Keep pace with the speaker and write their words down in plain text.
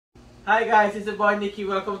Hi guys, it's your boy Nikki.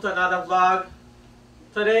 Welcome to another vlog.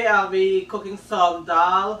 Today I'll be cooking some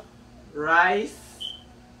dal, rice,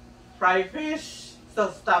 fried fish,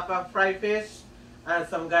 some stopper fried fish, and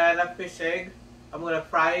some Guyana fish egg. I'm gonna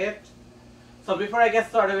fry it. So before I get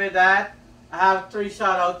started with that, I have 3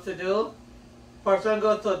 shout outs to do. First one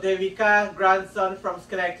goes to Devika, grandson from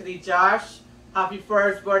Schenectady, Josh. Happy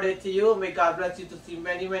first birthday to you. May God bless you to see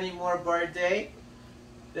many, many more birthdays.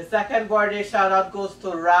 The second birthday shout out goes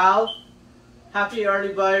to Ralph. Happy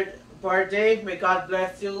early birthday. May God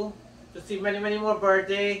bless you to see many, many more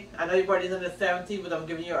birthdays. I know your birthday's on the 17th, but I'm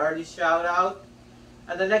giving you an early shout out.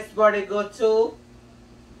 And the next birthday goes to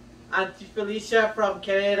Auntie Felicia from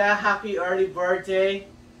Canada. Happy early birthday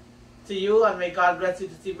to you, and may God bless you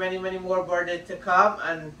to see many, many more birthdays to come.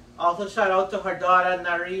 And also shout out to her daughter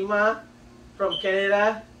Narima from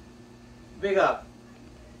Canada. Big up.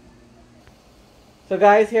 So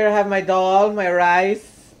guys, here I have my dal, my rice,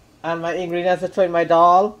 and my ingredients to throw in my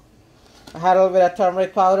dal. I had a little bit of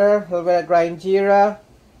turmeric powder, a little bit of ground jeera,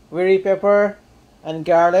 wiri pepper, and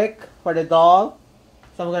garlic for the dal.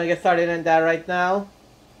 So I'm going to get started on that right now.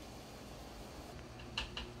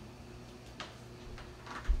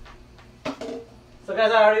 So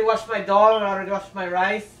guys, I already washed my dal and I already washed my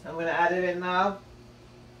rice. I'm going to add it in now.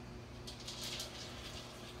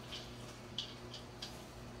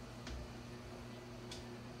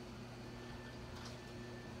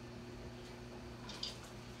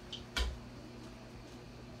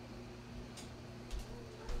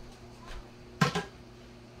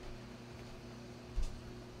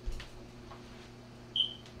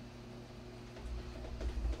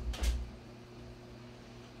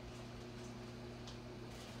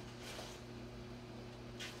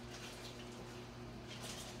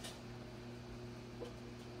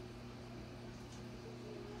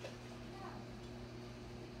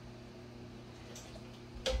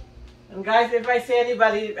 And guys, if I say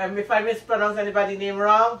anybody, if I mispronounce anybody's name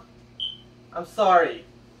wrong, I'm sorry.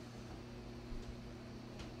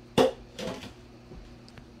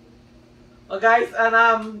 Well guys, and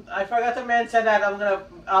I forgot to mention that I'm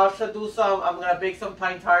gonna bake some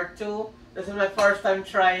Pinetart too. This is my first time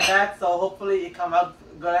trying that, so hopefully it come out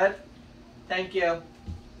good. Thank you.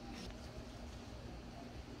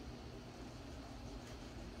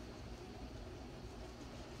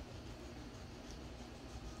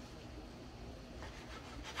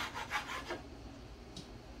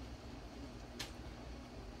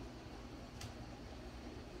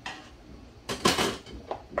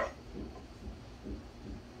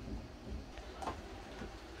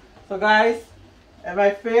 So guys, in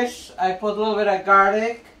my fish, I put a little bit of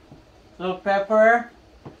garlic, a little pepper,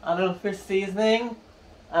 a little fish seasoning,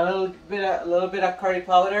 a little bit of curry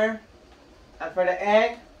powder. And for the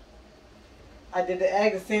egg, I did the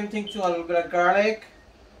egg the same thing too. A little bit of garlic,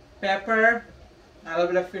 pepper, and a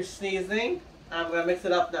little bit of fish seasoning. I'm gonna mix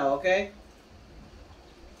it up now, okay?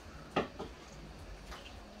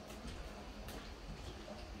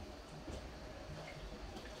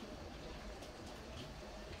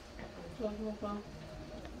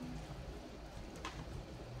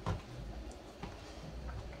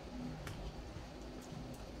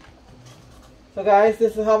 So guys,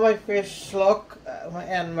 this is how my fish look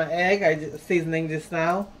and my egg. I'm seasoning this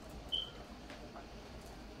now.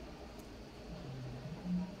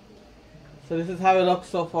 So this is how it looks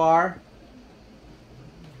so far.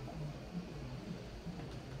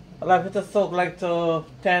 I'll have it to soak like to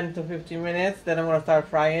 10 to 15 minutes. Then I'm going to start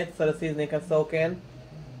frying it so the seasoning can soak in.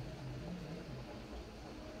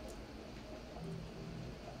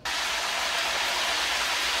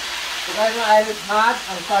 So guys, my oil is hot.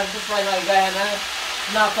 I'm starting to fry my Guyana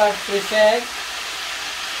snapper fish egg.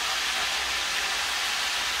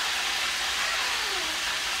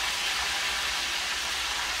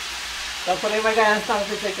 So I'm putting my Guyana snapper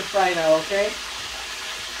fish egg to fry now, okay?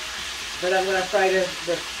 Then I'm gonna fry the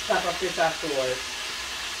snapper fish afterwards.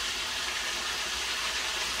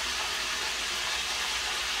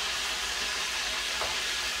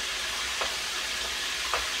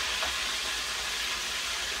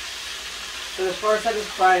 So the first set is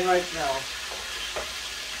frying right now.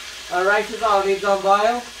 Our rice is already done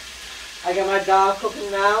boiled. I got my dal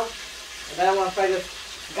cooking now. And then I'm going to fry this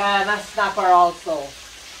Guyana snapper also.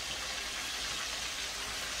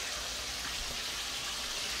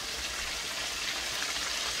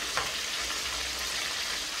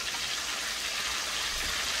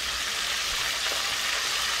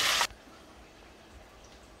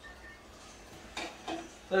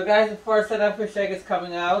 So guys, the first set of fish egg is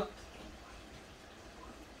coming out.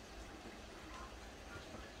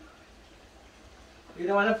 You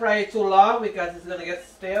don't want to fry it too long because it's going to get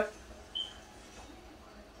stiff.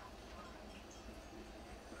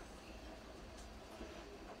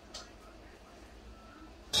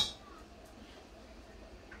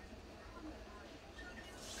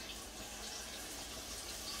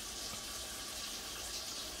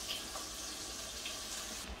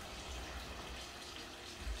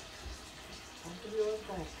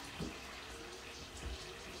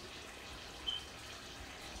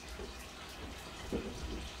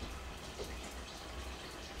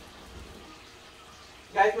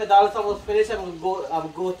 Guys, my dal is almost finished. I'm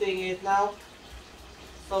goating it now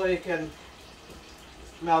so it can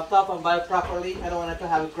melt up and boil properly. I don't want it to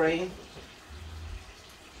have a grain.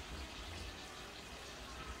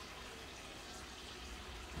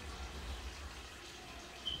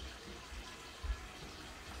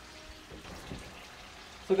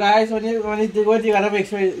 So guys, when you do it, you gotta make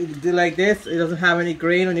sure you do like this. It doesn't have any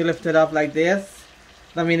grain when you lift it up like this.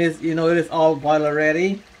 That means you know it is all boiled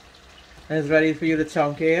already, and it's ready for you to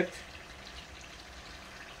chunk it.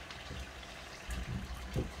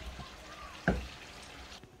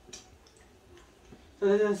 So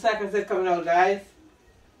this is the second set coming out, guys.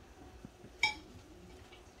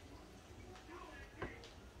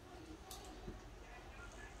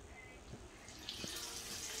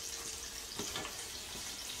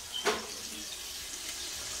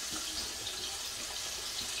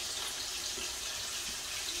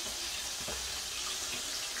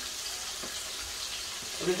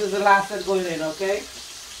 This is the last set going in, okay?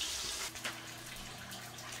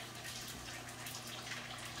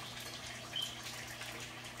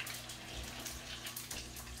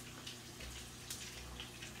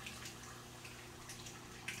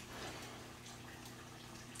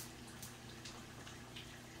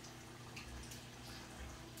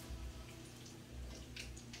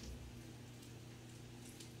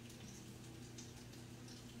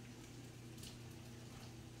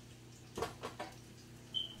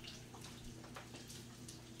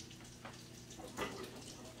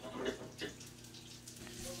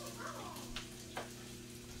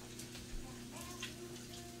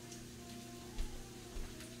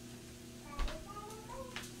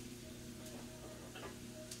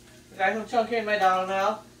 Guys, I'm chunking my dal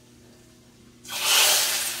now.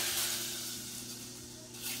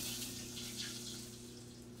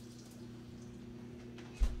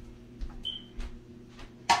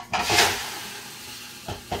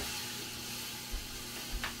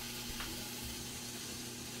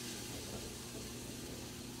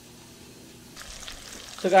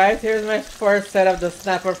 So guys, here's my first set of the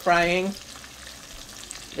snapper frying.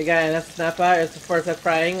 Again, that's snapper. It's the first set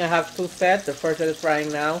frying. I have two sets. The first set is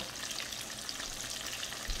frying now.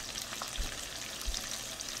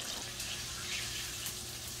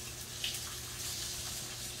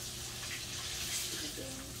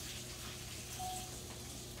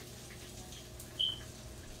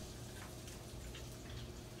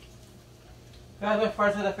 Guys, my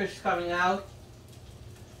first set of fish is coming out.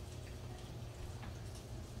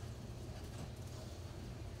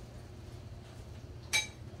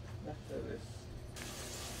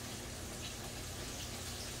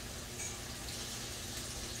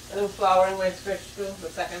 I'm flouring my fish too, the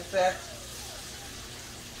second set.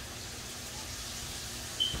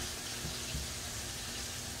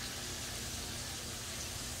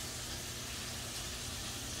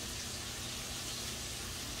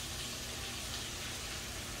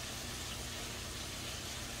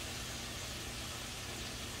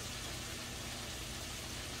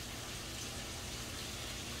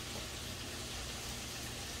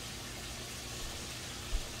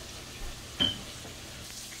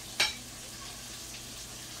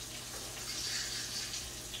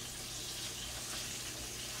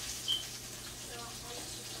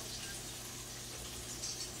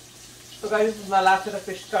 So guys, this is my last set of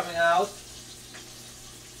fish coming out.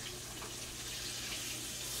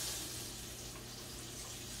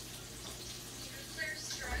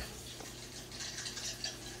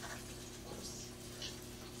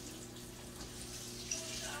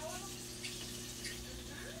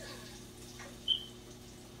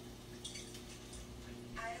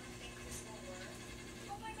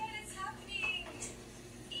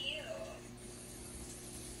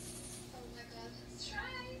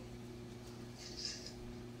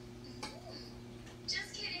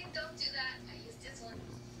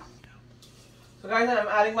 So guys, I'm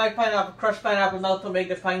adding my pineapple, crushed pineapple now to make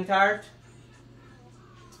the Pinetart.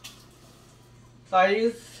 So I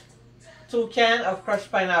use 2 cans of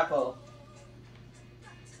crushed pineapple.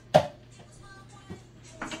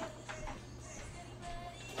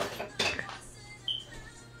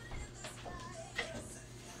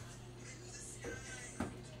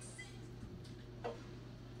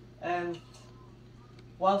 And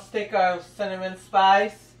 1 stick of cinnamon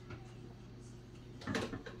spice.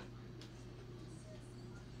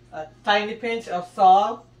 A tiny pinch of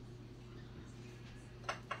salt,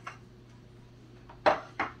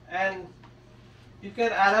 and you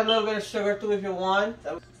can add a little bit of sugar too if you want.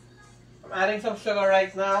 I'm adding some sugar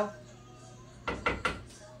right now.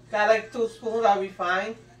 Got like 2 spoons, that'll be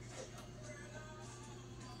fine.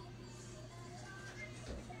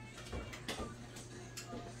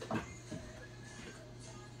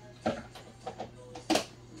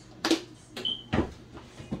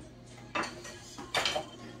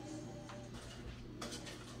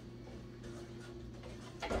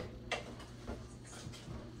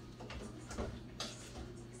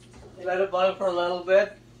 let it boil for a little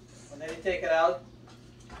bit, and then you take it out.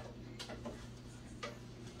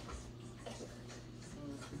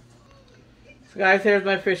 So guys, here's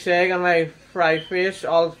my fish egg and my fried fish,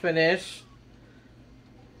 all finished.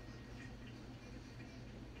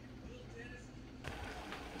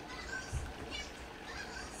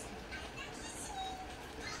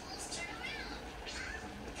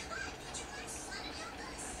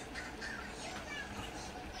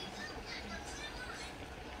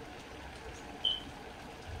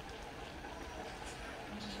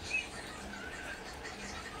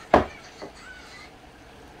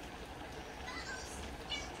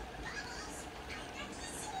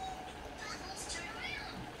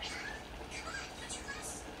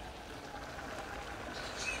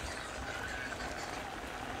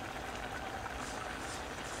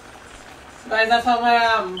 Guys, that's how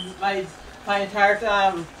my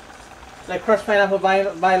Pinetart like crushed pineapple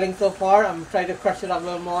biling so far. I'm trying to crush it up a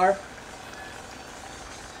little more.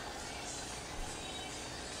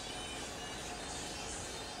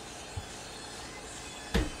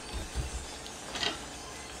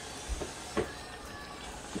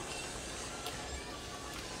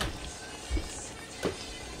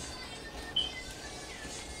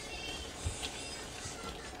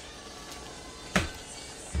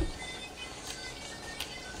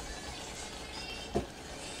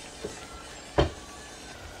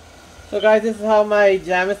 So guys, this is how my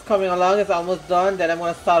jam is coming along. It's almost done. Then I'm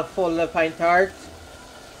going to start folding the Pinetart.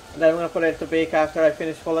 Then I'm going to put it to bake after I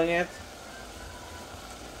finish folding it.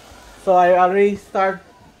 So I already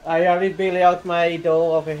bailed out my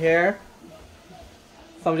dough over here.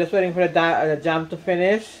 So I'm just waiting for the jam to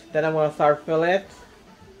finish. Then I'm going to start filling it.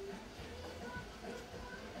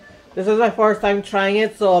 This is my first time trying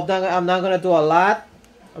it, so I'm not going to do a lot.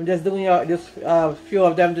 I'm just doing just a few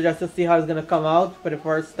of them just to see how it's going to come out for the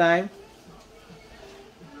first time.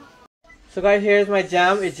 So guys, here's my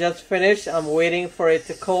jam. It just finished. I'm waiting for it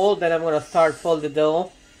to cool. Then I'm going to start fold the dough.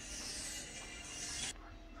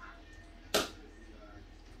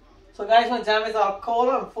 So guys, my jam is all cold.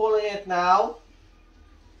 I'm folding it now.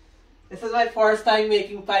 This is my first time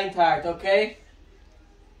making Pinetart, okay?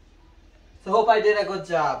 So hope I did a good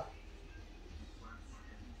job.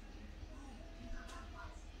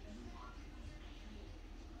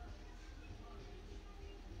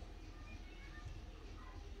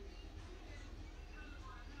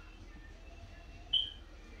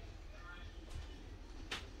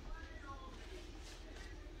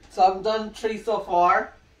 So I've done 3 so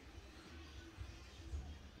far.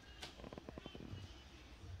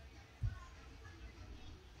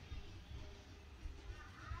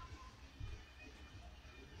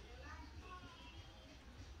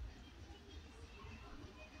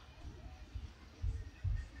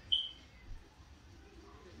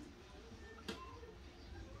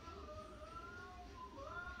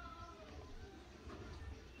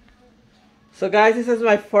 So guys, this is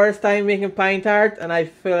my first time making Pinetart, and I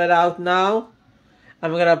fill it out now.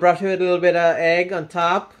 I'm gonna brush it with a little bit of egg on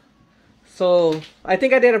top. So I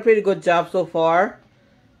think I did a pretty good job so far.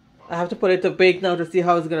 I have to put it to bake now to see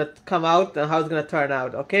how it's gonna come out and how it's gonna turn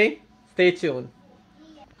out, okay? Stay tuned.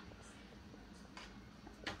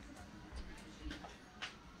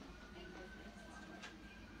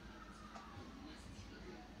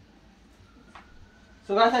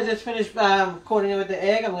 So guys, I just finished coating it with the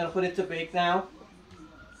egg. I'm going to put it to bake now.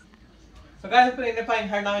 So guys, I'm putting the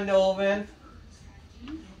Pinetart now in the oven.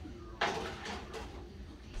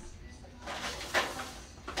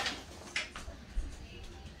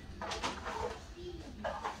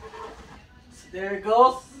 So there it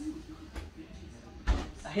goes.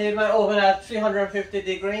 I heated my oven at 350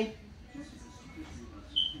 degrees.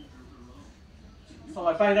 So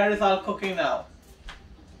my Pinetart is all cooking now.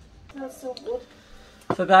 That's so good.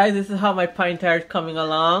 So guys, this is how my Pinetart coming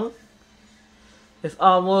along. It's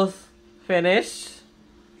almost finished.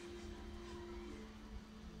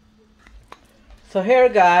 So here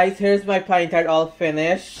guys, here's my Pinetart all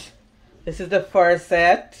finished. This is the first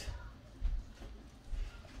set.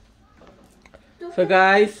 So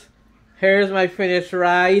guys, here's my finished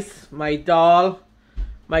rice, my dal,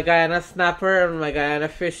 my Guyana snapper, and my Guyana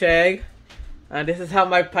fish egg. And this is how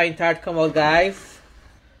my Pinetart come out, guys.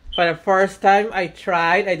 For the first time I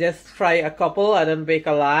just tried a couple. I didn't bake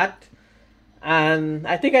a lot. And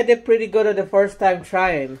I think I did pretty good on the first time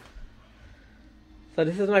trying. So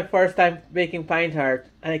this is my first time baking Pinetart,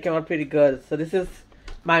 and it came out pretty good. So this is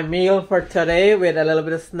my meal for today with a little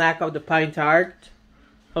bit of snack of the Pinetart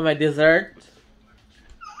for my dessert.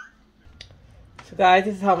 So guys,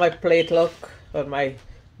 this is how my plate look with my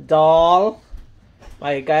dal,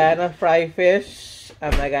 my Guyana fried fish,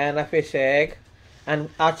 and my Guyana fish egg. And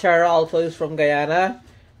achar also is from Guyana,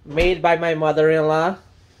 made by my mother-in-law.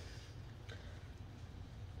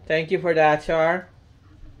 Thank you for the achar.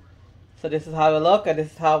 So this is how it looks, and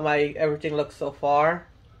this is how my everything looks so far.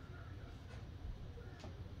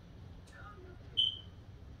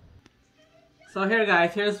 So here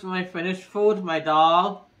guys, here's my finished food, my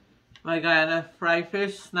dal, my Guyana fried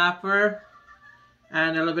fish, snapper,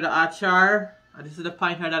 and a little bit of achar. And this is the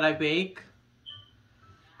pinetart that I bake.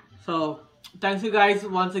 So thanks you guys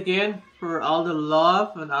once again for all the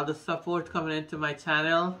love and all the support coming into my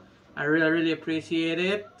channel. I really appreciate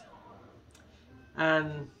it.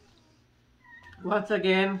 And once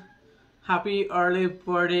again, happy early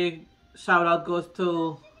birthday shout out goes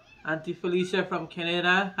to Auntie Felicia from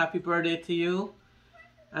Canada. Happy birthday to you.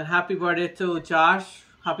 And happy birthday to Josh.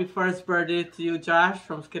 Happy first birthday to you, Josh,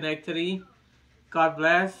 from Schenectady. God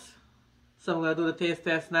bless. So I'm going to do the taste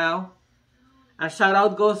test now. And shout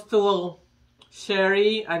out goes to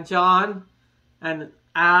Sherry and John and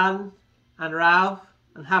Anne and Ralph.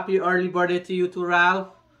 And happy early birthday to you too, Ralph.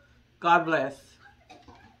 God bless.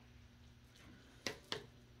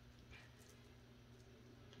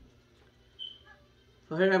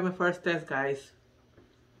 So here I have my first test, guys.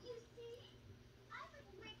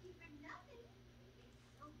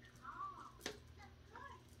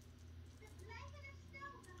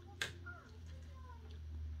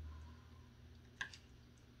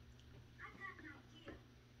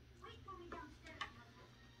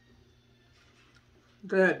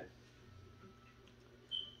 Good.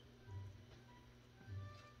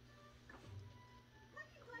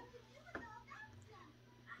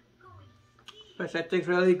 Fish, that tastes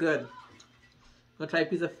really good. I'm gonna try a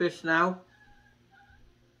piece of fish now.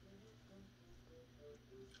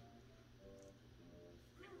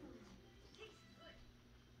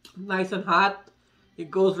 Nice and hot.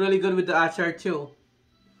 It goes really good with the achar too.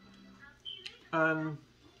 I'm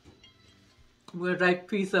gonna try a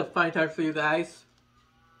piece of pinetart for you guys.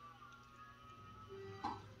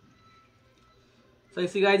 So you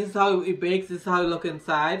see guys, this is how it bakes, this is how it looks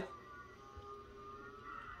inside.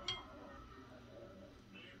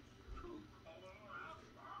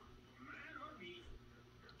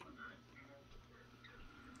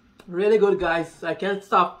 Really good guys. I can't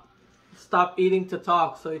stop eating to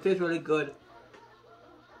talk, so it is really good.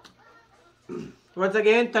 Once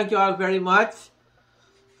again, thank you all very much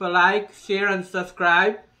for like, share and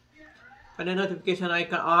subscribe. Turn the notification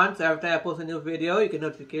icon on so every time I post a new video you get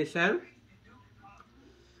notification.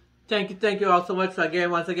 Thank you all so much again,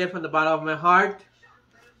 once again from the bottom of my heart.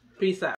 Peace out.